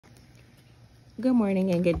Good morning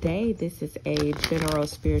and good day. This is a general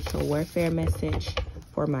spiritual warfare message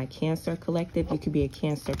for my Cancer collective. You could be a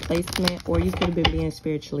Cancer placement, or you could have been being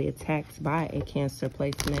spiritually attacked by a Cancer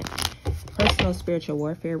placement. Personal spiritual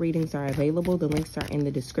warfare readings are available. The links are in the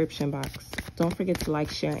description box. Don't forget to like,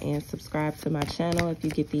 share, and subscribe to my channel if you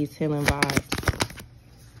get these healing vibes.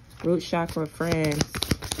 Root chakra friends.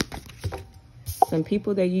 Some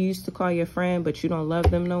people that you used to call your friend, but you don't love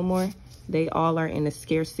them no more. They all are in a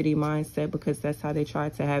scarcity mindset because that's how they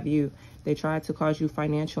tried to have you. They tried to cause you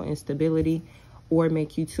financial instability or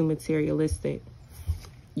make you too materialistic.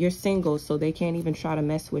 You're single, so they can't even try to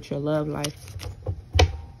mess with your love life.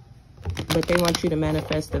 But they want you to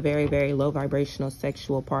manifest a very, very low vibrational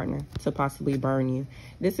sexual partner to possibly burn you.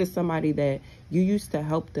 This is somebody that you used to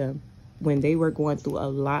help them when they were going through a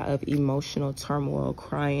lot of emotional turmoil,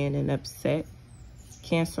 crying and upset.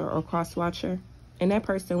 Cancer or cross-watcher. And that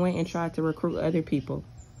person went and tried to recruit other people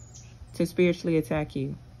to spiritually attack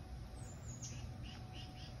you.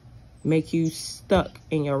 Make you stuck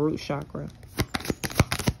in your root chakra.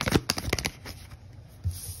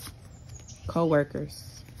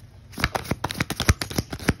 Co-workers.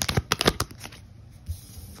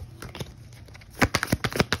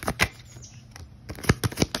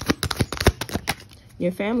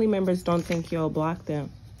 Your family members don't think you'll block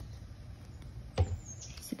them.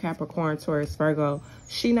 Capricorn, Taurus, Virgo.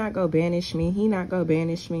 She not go banish me. He not go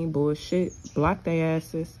banish me. Bullshit. Block their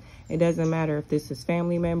asses. It doesn't matter if this is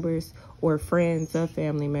family members or friends of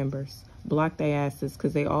family members. Block their asses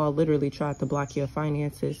because they all literally tried to block your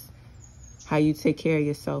finances. How you take care of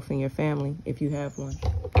yourself and your family if you have one.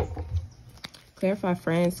 Clarify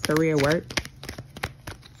friends, career, work.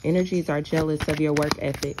 Energies are jealous of your work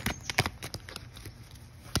ethic.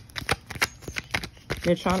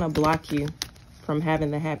 They're trying to block you from having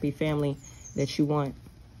the happy family that you want,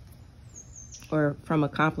 or from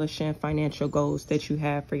accomplishing financial goals that you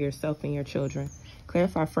have for yourself and your children.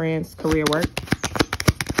 Clarify friends, career, work.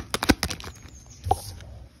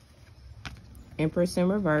 Empress in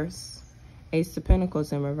reverse. Ace of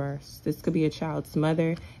Pentacles in reverse. This could be a child's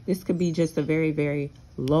mother. This could be just a very, very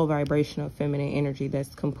low vibrational feminine energy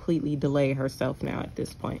that's completely delayed herself now at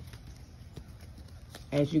this point,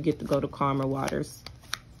 as you get to go to calmer waters.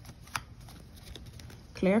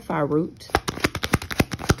 Clarify root.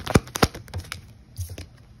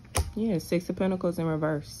 Yeah, Six of Pentacles in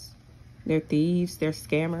reverse. They're thieves. They're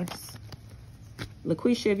scammers.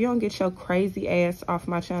 LaQuisha, if you don't get your crazy ass off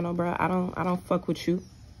my channel, bro, I don't fuck with you.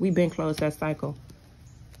 We been closed that cycle.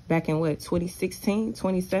 Back in what, 2016,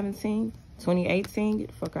 2017, 2018? Get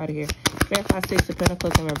the fuck out of here. Clarify Six of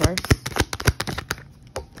Pentacles in reverse.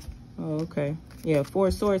 Oh, okay. Yeah, Four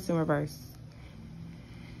of Swords in reverse.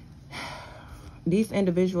 These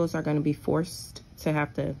individuals are going to be forced to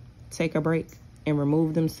have to take a break and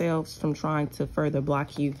remove themselves from trying to further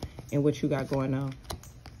block you and what you got going on.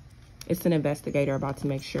 It's an investigator about to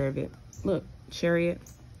make sure of it. Look, Chariot,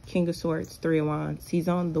 King of Swords, Three of Wands. He's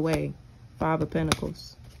on the way. Five of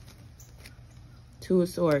Pentacles. Two of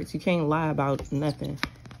Swords. You can't lie about nothing.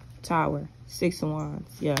 Tower, Six of Wands.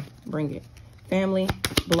 Yeah, bring it. Family,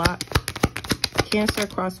 block. Cancer,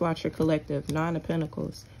 Crosswatcher Collective, Nine of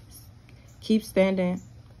Pentacles. Keep standing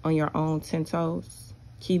on your own 10 toes.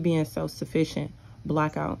 Keep being self-sufficient.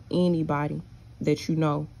 Block out anybody that you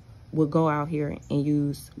know will go out here and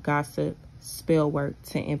use gossip, spell work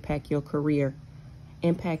to impact your career,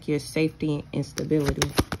 impact your safety and stability.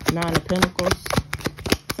 Nine of Pentacles.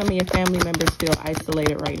 Some of your family members feel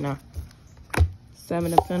isolated right now.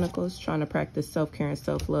 Seven of Pentacles, trying to practice self-care and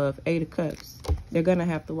self-love. Eight of Cups. They're going to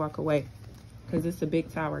have to walk away because it's a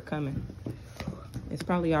big tower coming. It's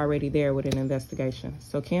probably already there with an investigation.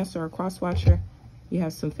 So Cancer or Crosswatcher, you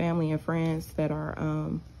have some family and friends that are,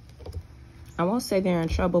 I won't say they're in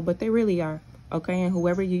trouble, but they really are. Okay, and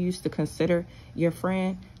whoever you used to consider your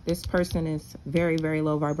friend, this person is very, very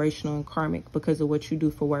low vibrational and karmic because of what you do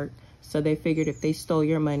for work. So they figured if they stole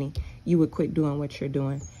your money, you would quit doing what you're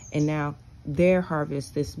doing. And now their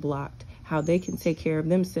harvest is blocked. How they can take care of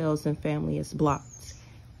themselves and family is blocked.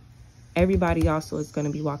 Everybody also is going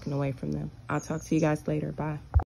to be walking away from them. I'll talk to you guys later. Bye.